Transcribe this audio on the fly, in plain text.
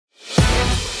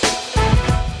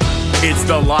It's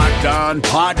the Locked On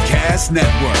Podcast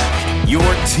Network, your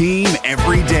team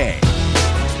every day.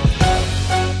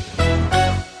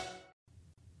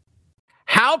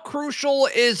 How crucial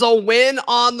is a win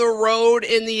on the road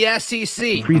in the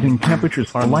SEC? Freezing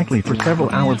temperatures are likely for several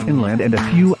hours inland and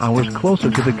a few hours closer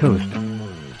to the coast.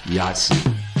 Yes.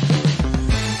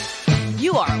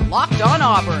 You are Locked On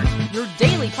Auburn, your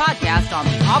daily podcast on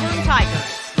the Auburn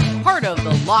Tigers. Part of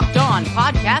the Locked On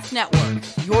Podcast Network,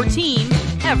 your team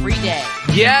every day.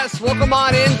 Yes, welcome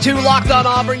on into Locked On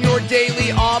Auburn, your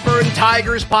daily Auburn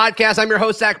Tigers podcast. I'm your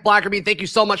host, Zach Blackerby. Thank you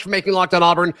so much for making Locked On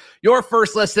Auburn your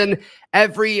first listen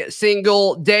every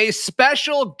single day.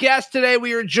 Special guest today,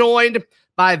 we are joined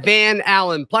by Van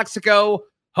Allen Plexico,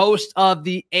 host of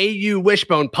the AU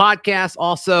Wishbone podcast,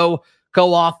 also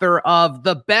co-author of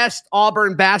the best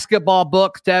Auburn basketball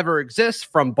book to ever exist,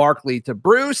 From Barkley to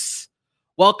Bruce.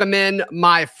 Welcome in,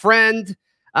 my friend.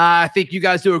 I think you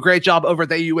guys do a great job over at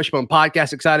the AU Wishbone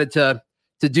podcast. Excited to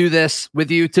do this with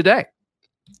you today.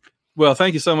 Well,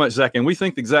 thank you so much, Zach. And we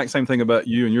think the exact same thing about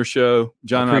you and your show.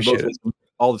 John and I both listen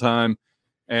all the time.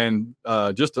 And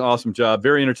just an awesome job.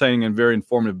 Very entertaining and very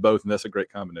informative both. And that's a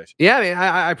great combination. Yeah, man,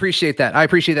 I appreciate that. I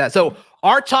appreciate that. So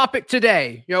our topic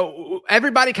today,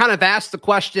 everybody kind of asked the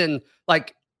question,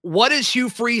 like, what does Hugh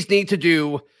Freeze need to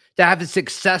do to have a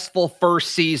successful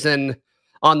first season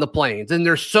on the Plains? And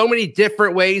there's so many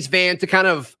different ways, Van, to kind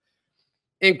of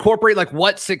incorporate like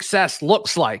what success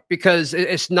looks like, because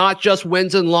it's not just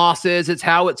wins and losses. It's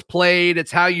how it's played.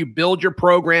 It's how you build your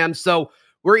program. So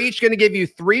we're each going to give you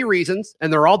 3 reasons,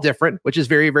 and they're all different, which is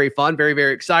very, very fun, very,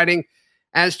 very exciting,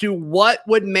 as to what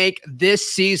would make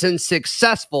this season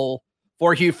successful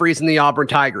for Hugh Freeze and the Auburn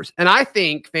Tigers. And I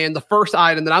think, Van, the first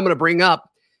item that I'm going to bring up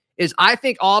is I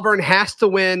think Auburn has to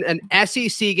win an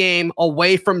SEC game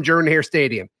away from Jordan-Hare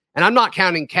Stadium. And I'm not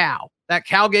counting Cal. That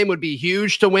Cal game would be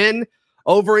huge to win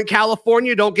over in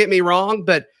California, don't get me wrong,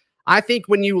 but I think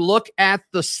when you look at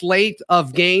the slate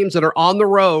of games that are on the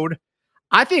road,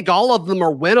 I think all of them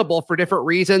are winnable for different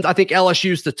reasons. I think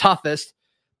LSU's the toughest,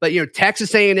 but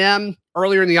Texas A&M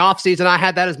earlier in the offseason, I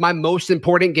had that as my most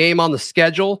important game on the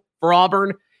schedule for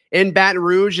Auburn. In Baton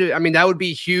Rouge, I mean, that would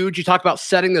be huge. You talk about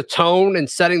setting the tone and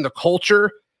setting the culture.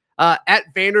 At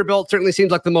Vanderbilt certainly seems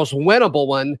like the most winnable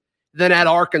one. Then at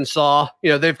Arkansas,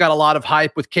 they've got a lot of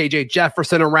hype with KJ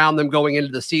Jefferson around them going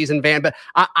into the season, Van. But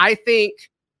I think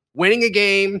winning a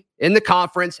game in the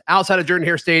conference outside of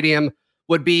Jordan-Hare Stadium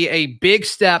would be a big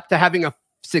step to having a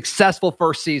successful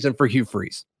first season for Hugh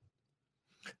Freeze.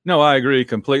 No, I agree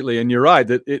completely. And you're right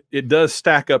that it does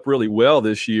stack up really well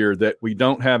this year that we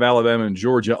don't have Alabama and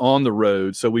Georgia on the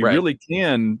road. So we really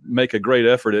can make a great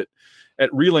effort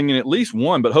at reeling in at least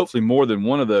one, but hopefully more than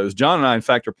one of those. John and I, in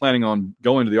fact, are planning on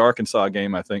going to the Arkansas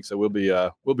game, I think. So we'll be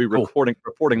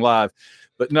reporting live.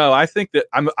 But no, I think that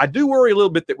I do worry a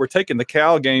little bit that we're taking the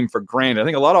Cal game for granted. I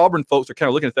think a lot of Auburn folks are kind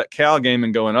of looking at that Cal game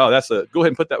and going, oh, go ahead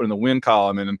and put that one in the win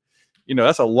column. And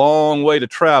that's a long way to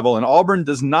travel. And Auburn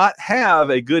does not have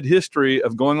a good history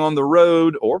of going on the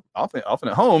road or often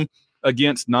at home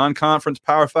against non-conference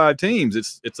Power 5 teams.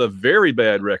 It's a very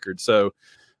bad record. So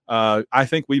I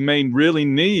think we may really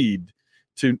need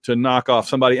to knock off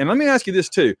somebody. And let me ask you this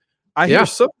too. I hear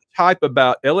so much hype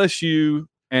about LSU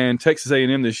and Texas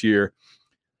A&M this year.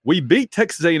 We beat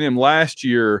Texas A&M last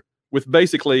year with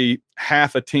basically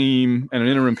half a team and an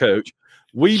interim coach.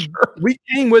 We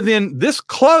came within this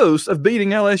close of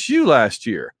beating LSU last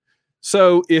year.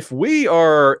 So if we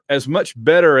are as much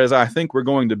better as I think we're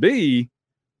going to be,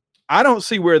 I don't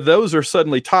see where those are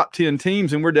suddenly top 10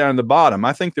 teams and we're down in the bottom.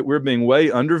 I think that we're being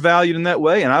way undervalued in that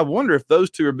way, and I wonder if those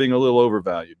two are being a little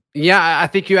overvalued. Yeah, I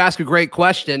think you ask a great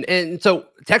question. And so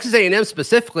Texas A&M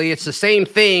specifically, it's the same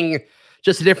thing,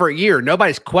 just a different year.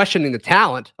 Nobody's questioning the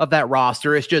talent of that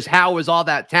roster. It's just how is all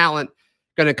that talent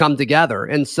going to come together?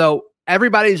 And so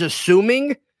everybody's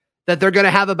assuming that they're going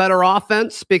to have a better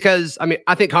offense because,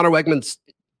 I think Connor Wegman's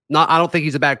I don't think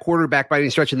he's a bad quarterback by any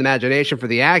stretch of the imagination for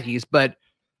the Aggies, but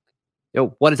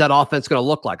what is that offense going to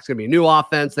look like? It's going to be a new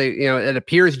offense. It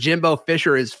appears Jimbo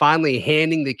Fisher is finally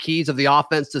handing the keys of the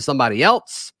offense to somebody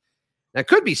else. That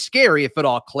could be scary if it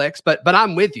all clicks, but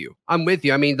I'm with you. I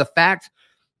mean, the fact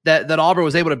that Auburn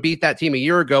was able to beat that team a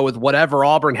year ago with whatever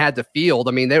Auburn had to field.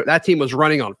 I mean, that team was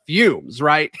running on fumes,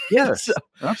 right? Yes,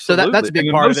 so that's a big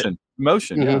part of it.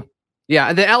 Emotion, mm-hmm. Yeah.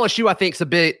 And the LSU, I think, is a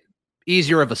bit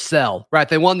easier of a sell, right?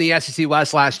 They won the SEC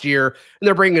West last year, and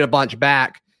they're bringing a bunch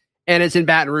back. And it's in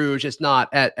Baton Rouge. It's not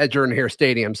at Jordan-Hare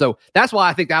Stadium. So that's why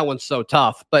I think that one's so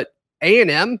tough. But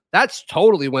A&M, that's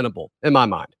totally winnable in my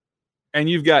mind. And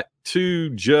you've got two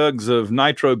jugs of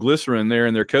nitroglycerin there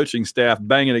and their coaching staff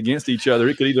banging against each other.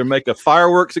 It could either make a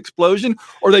fireworks explosion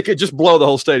or they could just blow the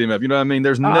whole stadium up. You know what I mean?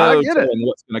 There's no telling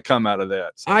what's going to come out of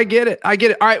that. So. I get it. All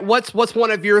right. What's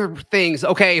one of your things?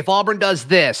 Okay, if Auburn does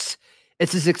this,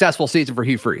 it's a successful season for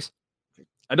Hugh Freeze.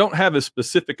 I don't have as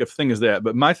specific a thing as that,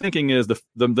 but my thinking is the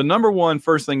number one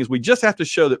first thing is we just have to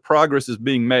show that progress is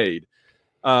being made.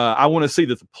 I want to see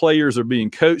that the players are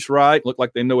being coached right, look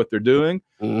like they know what they're doing.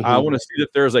 Mm-hmm. I want to see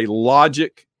that there's a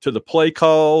logic to the play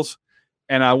calls,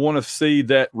 and I want to see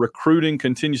that recruiting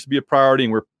continues to be a priority,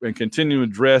 and we're continuing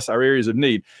to address our areas of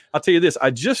need. I'll tell you this: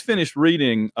 I just finished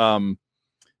reading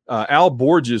Al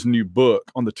Borges' new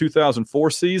book on the 2004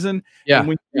 season. Yeah. And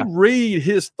when you read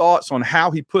his thoughts on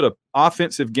how he put an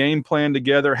offensive game plan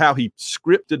together, how he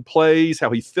scripted plays,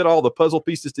 how he fit all the puzzle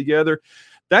pieces together,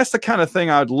 that's the kind of thing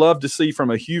I'd love to see from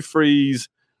a Hugh Freeze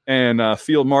and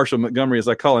Field Marshal Montgomery, as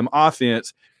I call him,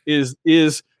 offense,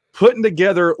 is putting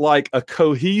together like a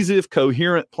cohesive,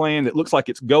 coherent plan that looks like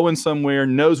it's going somewhere,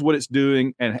 knows what it's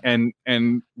doing,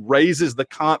 and raises the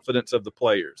confidence of the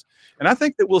players. And I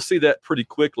think that we'll see that pretty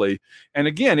quickly. And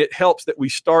again, it helps that we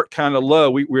start kind of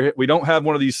low. We don't have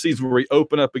one of these seasons where we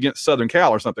open up against Southern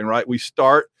Cal or something, right? We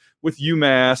start with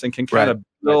UMass and can kind of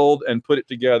build and put it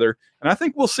together. And I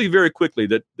think we'll see very quickly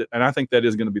that and I think that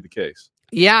is going to be the case.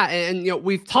 Yeah, and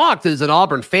we've talked as an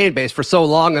Auburn fan base for so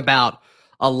long about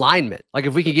alignment. Like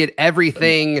if we could get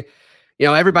everything,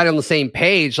 everybody on the same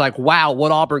page, like wow,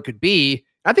 what Auburn could be.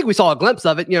 I think we saw a glimpse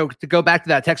of it, to go back to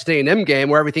that Texas A&M game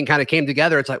where everything kind of came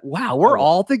together. It's like, wow, we're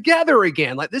all together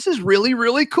again. Like this is really,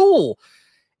 really cool.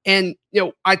 And,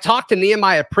 I talked to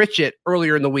Nehemiah Pritchett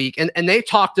earlier in the week and he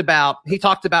talked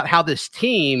about how this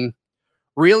team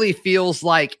really feels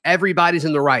like everybody's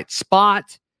in the right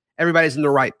spot. Everybody's in the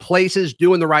right places,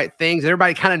 doing the right things.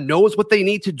 Everybody kind of knows what they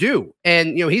need to do.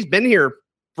 And, he's been here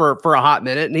for a hot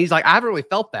minute and he's like, I haven't really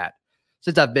felt that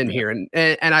since I've been here. And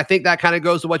I think that kind of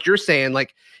goes to what you're saying.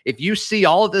 Like if you see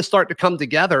all of this start to come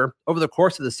together over the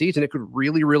course of the season, it could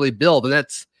really, really build. And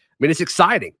it's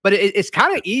exciting, but it's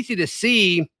kind of easy to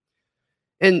see.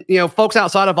 And, folks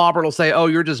outside of Auburn will say, oh,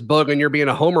 you're just bugging, you're being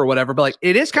a homer or whatever. But like,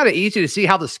 it is kind of easy to see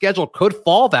how the schedule could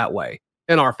fall that way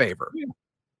in our favor.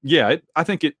 Yeah, I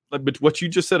think but what you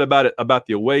just said about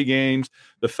the away games,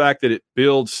 the fact that it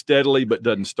builds steadily but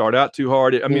doesn't start out too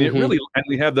hard. It really, and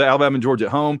we have the Alabama and Georgia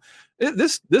at home.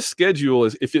 This schedule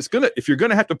is, if you're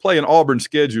gonna have to play an Auburn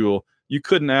schedule, you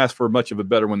couldn't ask for much of a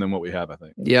better one than what we have, I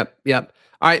think. Yep.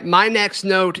 All right, my next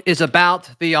note is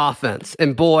about the offense,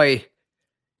 and boy,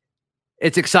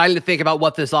 it's exciting to think about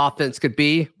what this offense could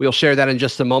be. We'll share that in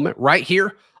just a moment, right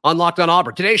here on Locked on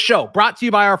Auburn. Today's show brought to you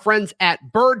by our friends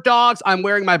at Bird Dogs. I'm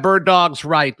wearing my Bird Dogs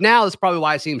right now. That's probably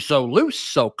why I seem so loose,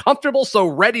 so comfortable, so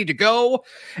ready to go.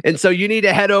 And so you need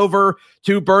to head over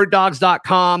to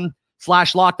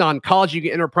birddogs.com/LockedOnCollege. You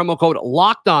can enter promo code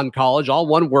LockedOnCollege, all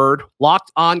one word,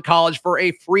 LockedOnCollege, for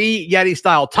a free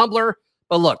Yeti-style tumbler.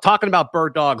 But look, talking about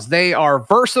Bird Dogs, they are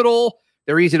versatile.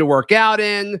 They're easy to work out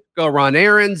in, go run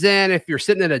errands in. If you're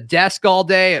sitting at a desk all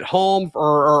day at home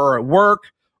or at work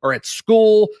or at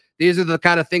school, these are the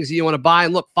kind of things that you want to buy.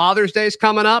 And look, Father's Day is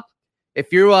coming up.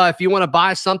 If you want to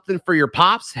buy something for your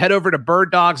pops, head over to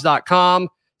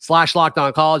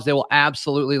birddogs.com/LockedOnCollege. They will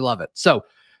absolutely love it. So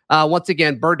once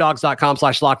again,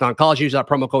 birddogs.com/LockedOnCollege. Use that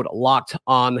promo code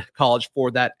LockedOnCollege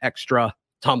for that extra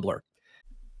tumbler.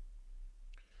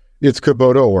 It's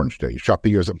Kubota Orange Day. Shop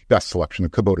the year's best selection of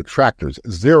Kubota tractors,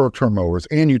 zero-turn mowers,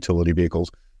 and utility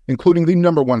vehicles, including the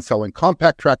 #1 selling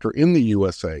compact tractor in the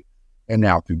USA. And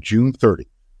now through June 30,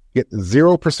 get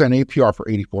 0% APR for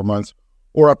 84 months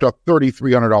or up to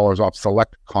 $3,300 off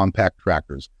select compact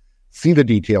tractors. See the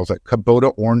details at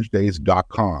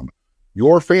KubotaOrangeDays.com.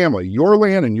 Your family, your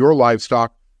land, and your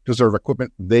livestock deserve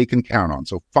equipment they can count on.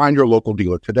 So find your local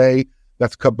dealer today.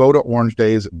 That's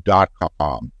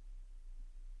KubotaOrangeDays.com.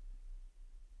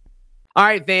 All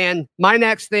right, Van, my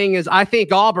next thing is I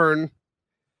think Auburn,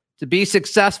 to be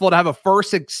successful, to have a first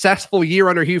successful year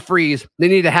under Hugh Freeze, they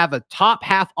need to have a top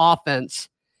half offense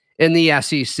in the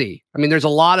SEC. I mean, there's a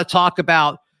lot of talk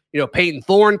about, Peyton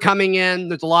Thorne coming in.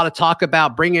 There's a lot of talk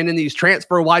about bringing in these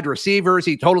transfer wide receivers.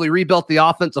 He totally rebuilt the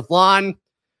offensive line.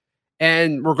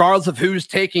 And regardless of who's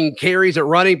taking carries at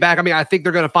running back, I think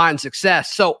they're going to find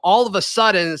success. So all of a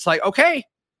sudden, it's like, okay,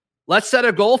 let's set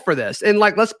a goal for this. And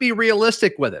let's be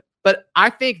realistic with it. But I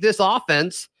think this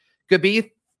offense could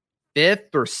be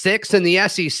 5th or 6th in the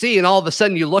SEC. And all of a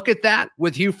sudden you look at that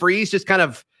with Hugh Freeze just kind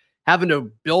of having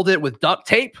to build it with duct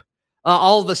tape.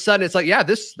 All of a sudden it's like, yeah,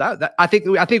 I think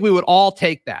we would all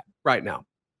take that right now.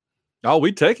 Oh,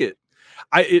 we take it.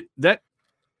 I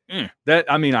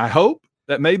hope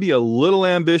that may be a little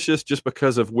ambitious just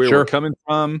because of where we're coming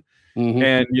from. Mm-hmm.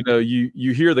 And,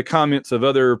 you hear the comments of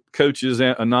other coaches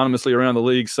anonymously around the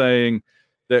league saying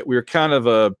that we're kind of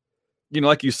a,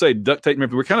 like you say, duct tape,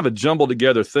 we're kind of a jumbled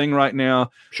together thing right now.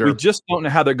 Sure. We just don't know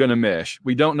how they're going to mesh.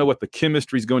 We don't know what the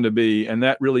chemistry is going to be. And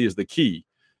that really is the key.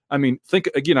 I mean, think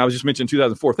again, I was just mentioning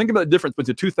 2004. Think about the difference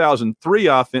between the 2003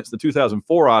 offense, the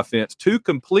 2004 offense, two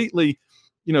completely,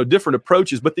 different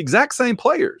approaches, but the exact same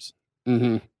players.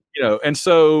 Mm-hmm. And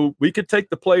so we could take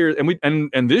the players,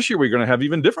 and this year we're going to have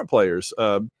even different players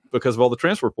because of all the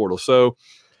transfer portals. So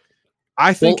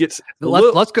I think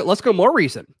let's go more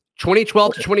recent,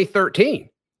 2012 to 2013.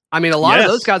 I mean, a lot of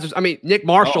those guys. Nick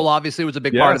Marshall obviously was a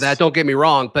big part of that. Don't get me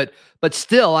wrong, but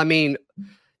still,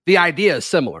 the idea is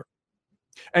similar.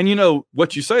 And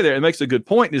what you say there, it makes a good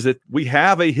point. Is that we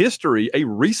have a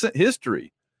recent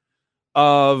history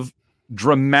of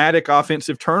dramatic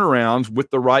offensive turnarounds with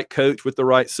the right coach, with the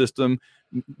right system,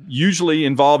 usually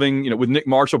involving, with Nick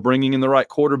Marshall bringing in the right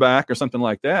quarterback or something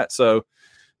like that. So,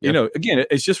 again,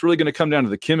 it's just really going to come down to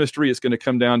the chemistry. It's going to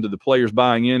come down to the players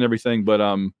buying in everything. But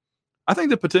I think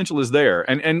the potential is there.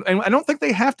 And I don't think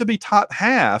they have to be top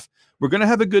half. We're going to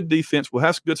have a good defense. We'll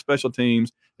have some good special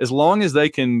teams. As long as they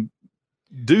can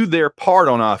do their part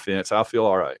on offense, I'll feel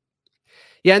all right.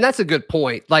 Yeah, and that's a good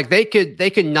point. Like they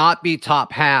could not be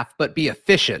top half, but be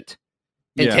efficient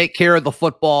and take care of the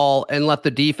football and let the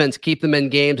defense keep them in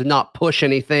games and not push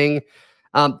anything.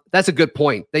 That's a good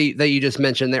point that you just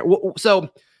mentioned there. So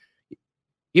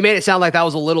you made it sound like that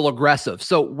was a little aggressive.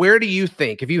 So where do you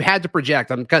think, if you had to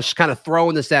project, I'm just kind of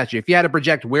throwing this at you, if you had to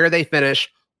project where they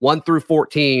finish 1 through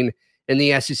 14 in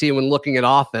the SEC when looking at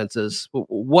offenses,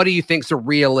 what do you think is a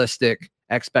realistic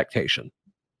expectation?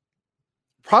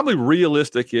 Probably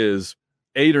realistic is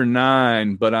 8 or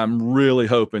 9, but I'm really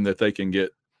hoping that they can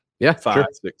get 5,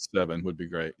 6, 7 would be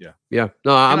great. Yeah.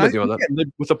 No, I'm with you on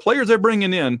that. With the players they're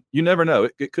bringing in, you never know.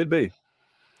 It could be.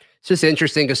 It's just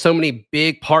interesting because so many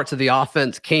big parts of the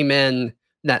offense came in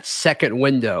that second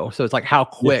window. So it's like, how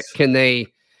quick can they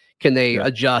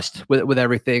adjust with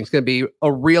everything? It's going to be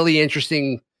a really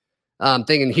interesting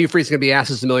thing. And Hugh Freeze is going to be asked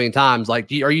this a million times.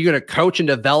 Like, are you going to coach and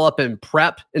develop and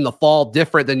prep in the fall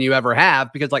different than you ever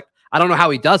have? Because I don't know how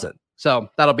he does it. So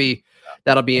that'll be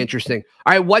interesting.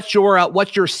 All right. What's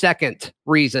your second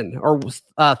reason or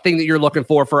thing that you're looking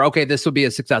for, okay, this will be a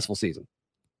successful season?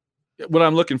 What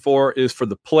I'm looking for is for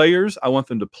the players. I want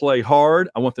them to play hard.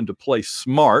 I want them to play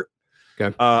smart.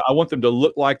 Okay. I want them to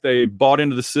look like they bought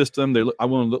into the system. I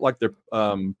want them to look like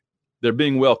they're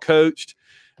being well coached.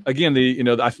 Again,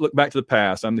 I look back to the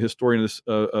past. I'm the historian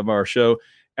of our show,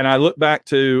 and I look back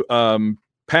to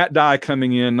Pat Dye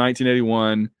coming in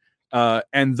 1981,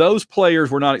 and those players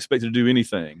were not expected to do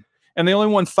anything, and they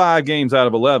only won 5 games out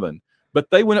of 11. But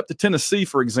they went up to Tennessee,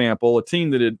 for example, a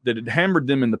team that had hammered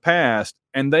them in the past,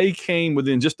 and they came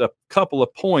within just a couple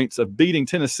of points of beating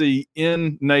Tennessee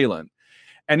in Neyland.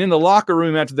 And in the locker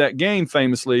room after that game,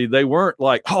 famously, they weren't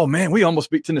like, oh, man, we almost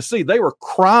beat Tennessee. They were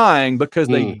crying because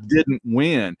they didn't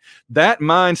win. That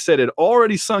mindset had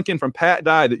already sunk in from Pat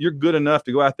Dye that you're good enough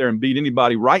to go out there and beat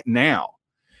anybody right now.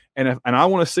 And I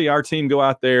want to see our team go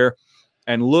out there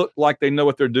and look like they know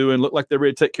what they're doing, look like they're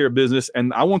ready to take care of business.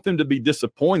 And I want them to be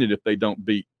disappointed if they don't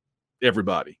beat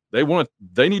everybody. They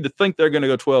need to think they're going to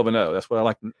go 12-0. That's what I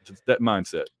like, that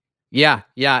mindset. Yeah.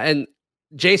 And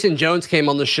Jason Jones came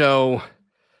on the show.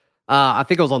 I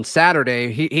think it was on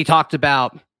Saturday. He talked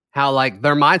about how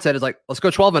their mindset is let's go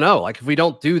 12-0. If we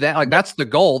don't do that, that's the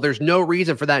goal. There's no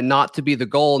reason for that not to be the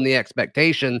goal and the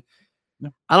expectation.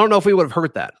 No. I don't know if we would have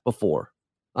heard that before.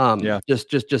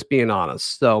 Just being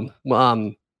honest. So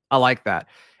I like that.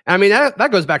 I mean,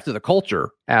 that goes back to the culture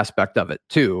aspect of it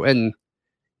too. And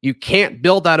you can't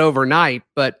build that overnight,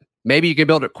 but maybe you can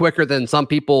build it quicker than some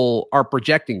people are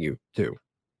projecting you to.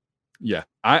 Yeah.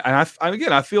 I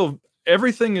feel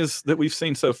everything that we've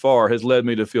seen so far has led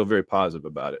me to feel very positive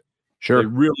about it. Sure. They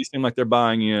really seem like they're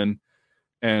buying in,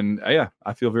 and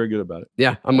I feel very good about it.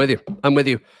 Yeah, I'm with you.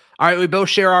 All right. We both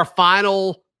share our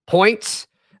final points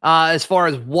as far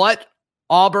as what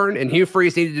Auburn and Hugh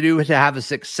Freeze needed to do to have a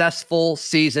successful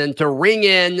season, to ring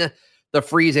in the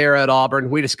Freeze era at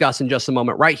Auburn. We discuss in just a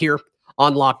moment right here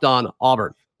on Locked On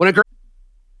Auburn.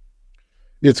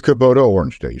 It's Kubota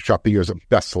Orange Day. Shop the year's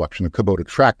best selection of Kubota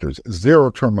tractors,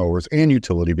 zero-turn mowers, and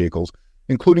utility vehicles,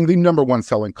 including the #1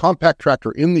 selling compact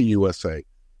tractor in the USA.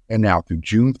 And now through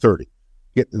June 30,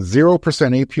 get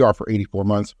 0% APR for 84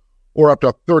 months or up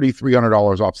to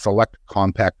 $3,300 off select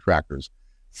compact tractors.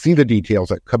 See the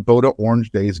details at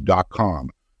KubotaOrangeDays.com.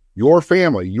 Your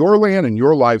family, your land, and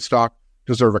your livestock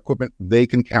deserve equipment they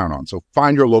can count on. So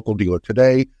find your local dealer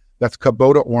today. That's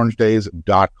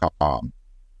KubotaOrangeDays.com.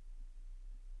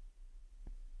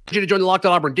 You to join the Locked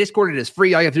On Auburn Discord. It is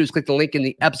free. All you have to do is click the link in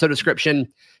the episode description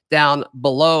down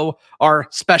below. Our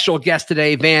special guest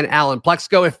today, Van Allen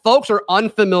Plexico. If folks are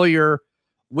unfamiliar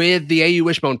with the AU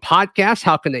Wishbone podcast,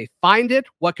 how can they find it?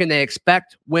 What can they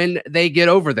expect when they get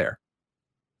over there?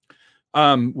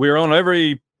 We're on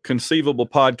every conceivable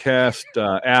podcast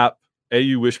app,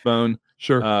 AU Wishbone.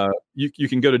 Sure. You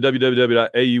can go to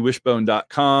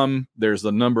www.auwishbone.com. There's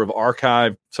a number of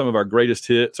archive, some of our greatest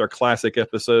hits, our classic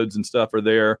episodes and stuff are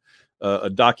there.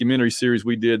 A documentary series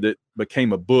we did that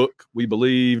became a book, we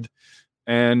believed.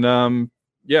 And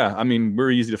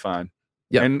we're easy to find.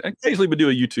 Yeah. And occasionally we do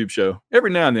a YouTube show every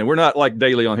now and then. We're not like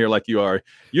daily on here like you are.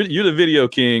 You're the video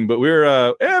king, but we're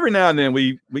every now and then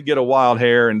we get a wild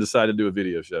hair and decide to do a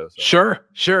video show. So.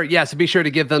 Sure. Yeah. So be sure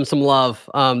to give them some love.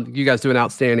 You guys do an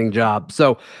outstanding job.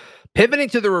 So pivoting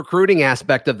to the recruiting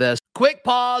aspect of this, quick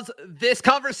pause. This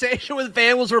conversation with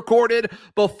Van was recorded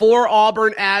before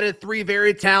Auburn added 3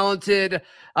 very talented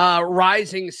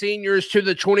rising seniors to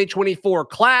the 2024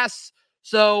 class.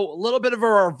 So a little bit of a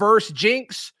reverse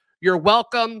jinx. You're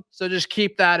welcome. So just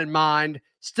keep that in mind.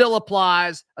 Still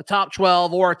applies. A top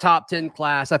 12 or a top 10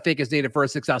 class, I think, is needed for a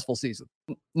successful season.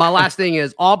 My last thing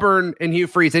is Auburn and Hugh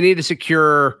Freeze, they need to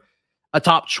secure a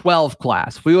top 12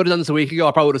 class. If we would have done this a week ago,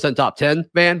 I probably would have sent top 10,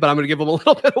 Van, but I'm going to give them a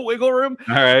little bit of wiggle room.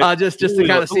 All right. Just to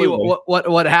kind of see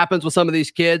what happens with some of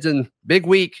these kids. And big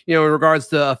week, in regards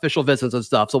to official visits and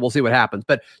stuff. So we'll see what happens.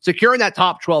 But securing that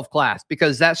top 12 class,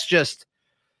 because that's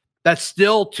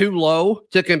still too low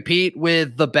to compete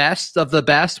with the best of the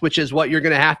best, which is what you're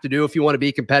going to have to do if you want to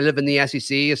be competitive in the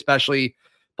SEC, especially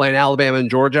playing Alabama and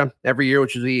Georgia every year,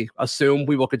 which we assume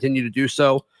we will continue to do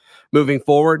so moving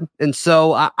forward. And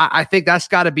so I think that's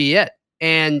got to be it.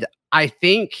 And I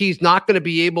think he's not going to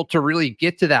be able to really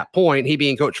get to that point, he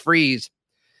being Coach Freeze,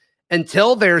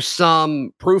 until there's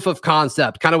some proof of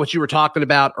concept, kind of what you were talking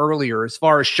about earlier, as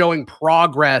far as showing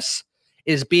progress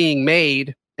is being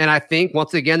made. And I think,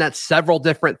 once again, that's several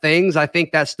different things. I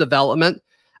think that's development.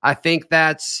 I think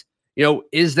that's,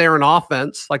 is there an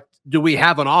offense? Like, do we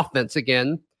have an offense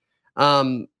again?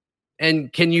 And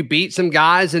can you beat some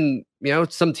guys and,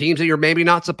 some teams that you're maybe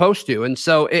not supposed to? And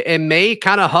so it may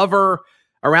kind of hover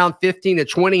around 15 to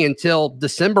 20 until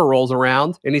December rolls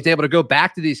around and he's able to go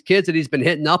back to these kids that he's been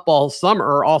hitting up all summer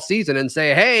or all season and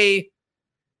say, hey,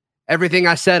 everything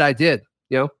I said, I did.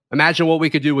 Imagine what we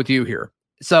could do with you here.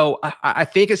 So I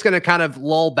think it's going to kind of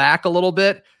lull back a little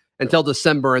bit until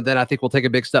December, and then I think we'll take a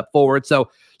big step forward.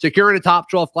 So securing a top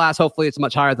 12 class, hopefully it's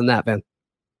much higher than that, Ben.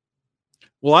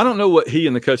 Well, I don't know what he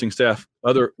and the coaching staff,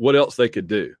 what else they could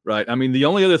do, right? I mean, the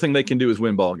only other thing they can do is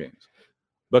win ball games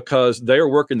because they are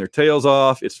working their tails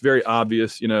off. It's very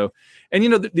obvious, And,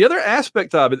 the other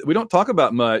aspect of it that we don't talk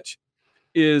about much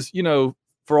is,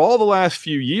 for all the last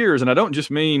few years, and I don't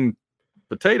just mean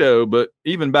potato, but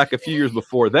even back a few years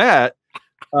before that,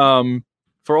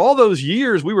 for all those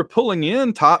years, we were pulling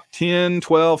in top 10,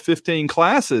 12, 15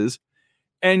 classes.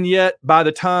 And yet by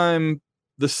the time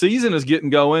the season is getting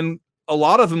going, a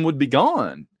lot of them would be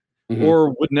gone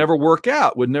or would never work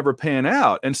out, would never pan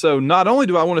out. And so not only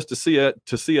do I want us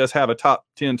to see us have a top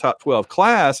 10, top 12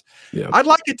 class, I'd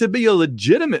like it to be a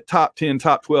legitimate top 10,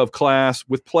 top 12 class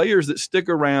with players that stick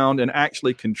around and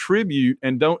actually contribute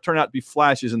and don't turn out to be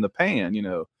flashes in the pan,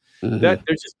 That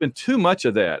there's just been too much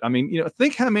of that. I mean,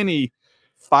 think how many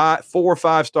 4 or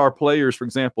 5 star players, for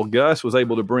example, Gus was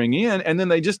able to bring in, and then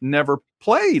they just never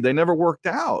played. They never worked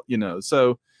out,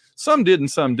 So some did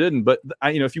and some didn't. But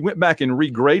if you went back and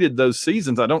regraded those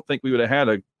seasons, I don't think we would have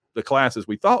had the classes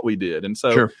we thought we did. And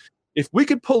so if we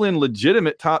could pull in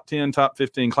legitimate top 10, top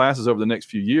 15 classes over the next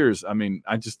few years, I mean,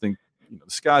 I just think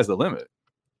the sky's the limit.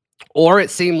 Or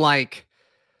it seemed like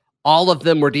all of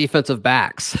them were defensive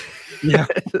backs. Yeah.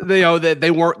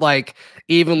 They weren't like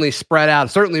evenly spread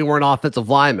out. Certainly weren't offensive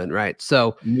linemen, right?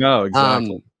 So no,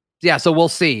 exactly. So we'll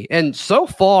see. And so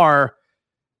far,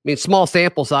 I mean, small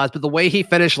sample size, but the way he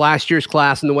finished last year's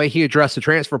class and the way he addressed the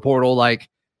transfer portal, like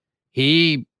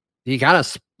he kind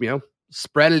of,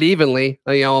 spread it evenly,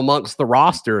 amongst the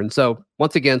roster. And so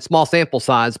once again, small sample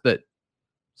size, but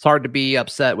it's hard to be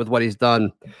upset with what he's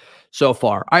done so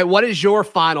far. All right, what is your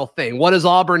final thing? What does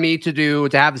Auburn need to do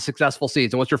to have a successful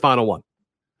season? What's your final one?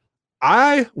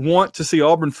 I want to see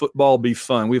Auburn football be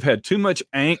fun. We've had too much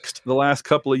angst the last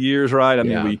couple of years, right? I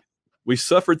mean, we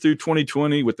suffered through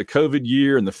 2020 with the COVID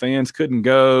year and the fans couldn't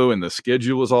go and the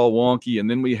schedule was all wonky. And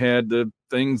then we had the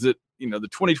things that, the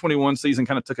 2021 season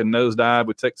kind of took a nosedive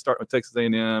with starting with Texas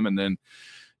A&M. And then,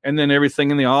 and then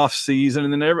everything in the off season,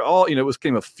 and then it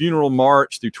became a funeral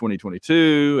march through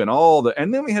 2022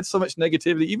 and then we had so much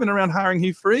negativity even around hiring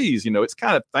Hugh Freeze.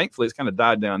 Thankfully it's kind of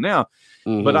died down now.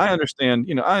 But I understand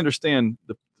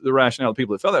the rationale of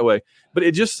people that felt that way, but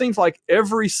it just seems like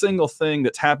every single thing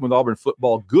that's happened with Auburn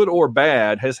football, good or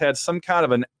bad, has had some kind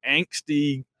of an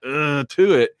angsty to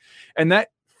it. And that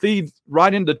feeds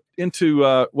right into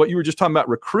what you were just talking about,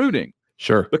 recruiting.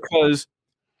 Sure. Because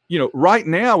right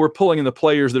now we're pulling in the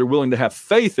players that are willing to have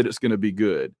faith that it's going to be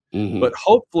good. But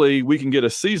hopefully we can get a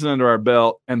season under our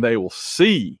belt and they will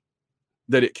see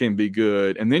that it can be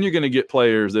good. And then you're going to get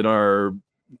players that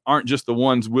aren't just the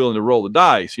ones willing to roll the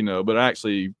dice, but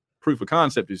actually proof of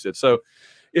concept, you said. So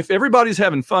if everybody's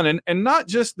having fun and not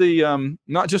just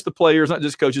the players, not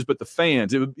just coaches, but the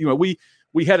fans,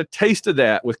 we had a taste of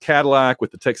that with Cadillac,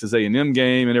 with the Texas A&M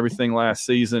game and everything last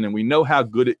season, and we know how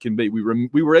good it can be. We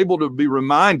were able to be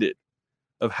reminded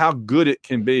of how good it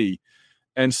can be.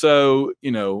 And so,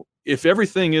 if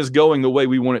everything is going the way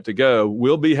we want it to go,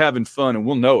 we'll be having fun and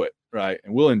we'll know it, right?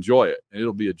 And we'll enjoy it, and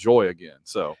it'll be a joy again.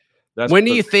 So when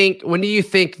do you think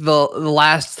the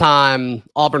last time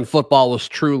Auburn football was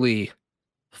truly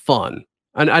fun?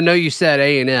 I know you said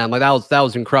A&M, like that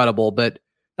was incredible, but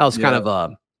that was kind of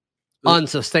a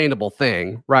unsustainable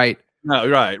thing, right? No,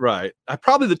 right.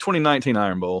 Probably the 2019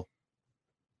 Iron Bowl.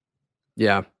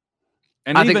 Yeah.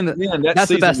 And I think that's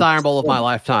the best Iron Bowl of my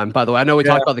lifetime, by the way. I know we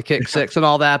talked about the kick six and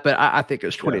all that, but I think it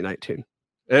was 2019.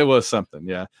 It was something,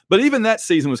 yeah. But even that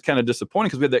season was kind of disappointing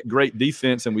because we had that great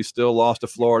defense and we still lost to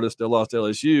Florida, still lost to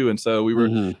LSU. And so we were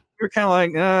kind of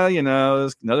like,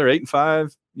 it's another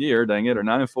 8-5 year, dang it, or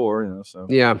 9-4, so.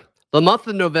 Yeah. The month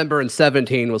of November in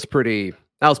 2017 was pretty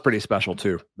special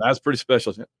too. That's pretty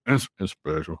special. It's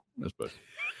special. It's special.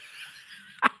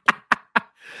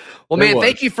 Well, man,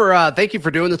 thank you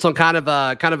for doing this on kind of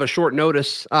a short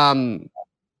notice. Once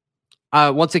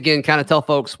again, kind of tell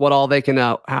folks what all they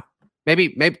can maybe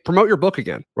promote your book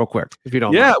again real quick if you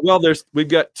don't. Yeah, mind. Well, we've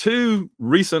got 2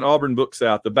 recent Auburn books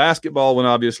out. The basketball one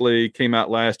obviously came out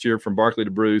last year, From Barkley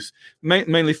to Bruce.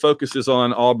 Mainly focuses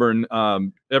on Auburn.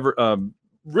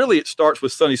 Really, it starts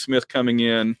with Sonny Smith coming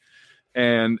in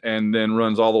and then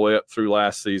runs all the way up through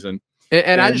last season.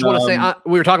 And I just want to say,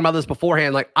 we were talking about this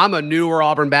beforehand. Like, I'm a newer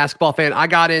Auburn basketball fan. I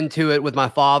got into it with my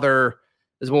father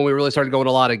is when we really started going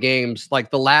to a lot of games, like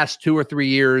the last 2 or 3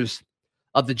 years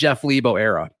of the Jeff Lebo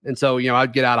era. And so,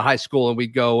 I'd get out of high school and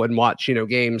we'd go and watch,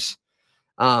 games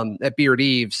at Beard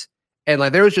Eves. And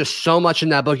like, there was just so much in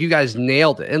that book. You guys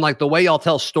nailed it. And like the way y'all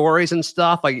tell stories and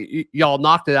stuff, like y'all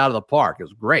knocked it out of the park. It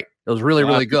was great. It was really,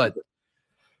 really good.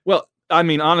 Well, I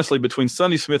mean, honestly, between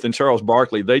Sonny Smith and Charles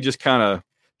Barkley, they just kind of,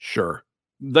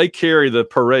 they carry the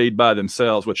parade by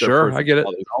themselves with their I get it.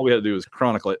 All we had to do is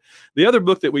chronicle it. The other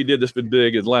book that we did that's been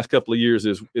big in the last couple of years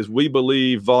is We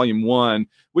Believe Volume 1,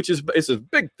 which it's a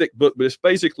big, thick book, but it's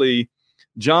basically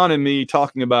John and me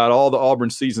talking about all the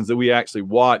Auburn seasons that we actually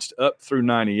watched up through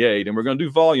 98. And we're going to do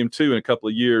Volume 2 in a couple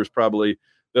of years, probably.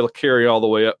 That'll carry all the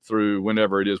way up through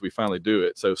whenever it is we finally do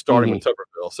it. So starting with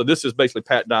Tuberville. So this is basically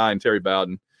Pat Dye and Terry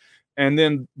Bowden. And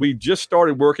then we just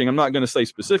started working, I'm not going to say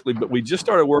specifically, but we just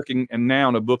started working and now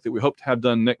on a book that we hope to have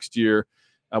done next year.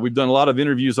 We've done a lot of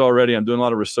interviews already. I'm doing a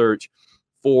lot of research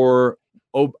for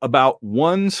about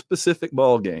one specific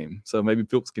ball game. So maybe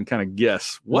folks can kind of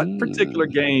guess what particular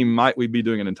game might we be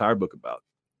doing an entire book about.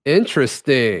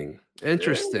 Interesting.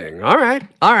 All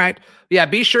right. Yeah,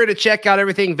 be sure to check out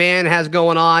everything Van has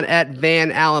going on at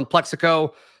Van Allen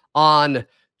Plexico on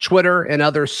Twitter and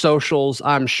other socials.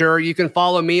 I'm sure you can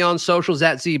follow me on socials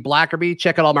at Z Blackerby.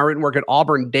 Check out all my written work at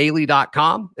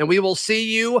auburndaily.com. And we will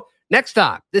see you next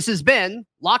time. This has been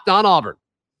Locked On Auburn.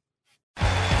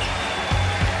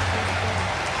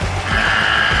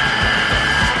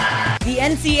 The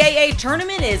NCAA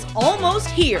tournament is almost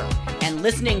here, and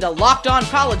listening to Locked On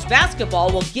College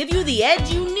Basketball will give you the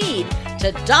edge you need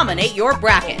to dominate your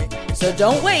bracket. So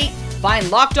don't wait.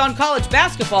 Find Locked On College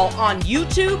Basketball on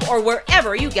YouTube or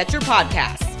wherever you get your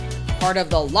podcasts. Part of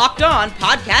the Locked On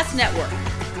Podcast Network.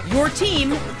 Your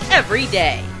team every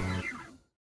day.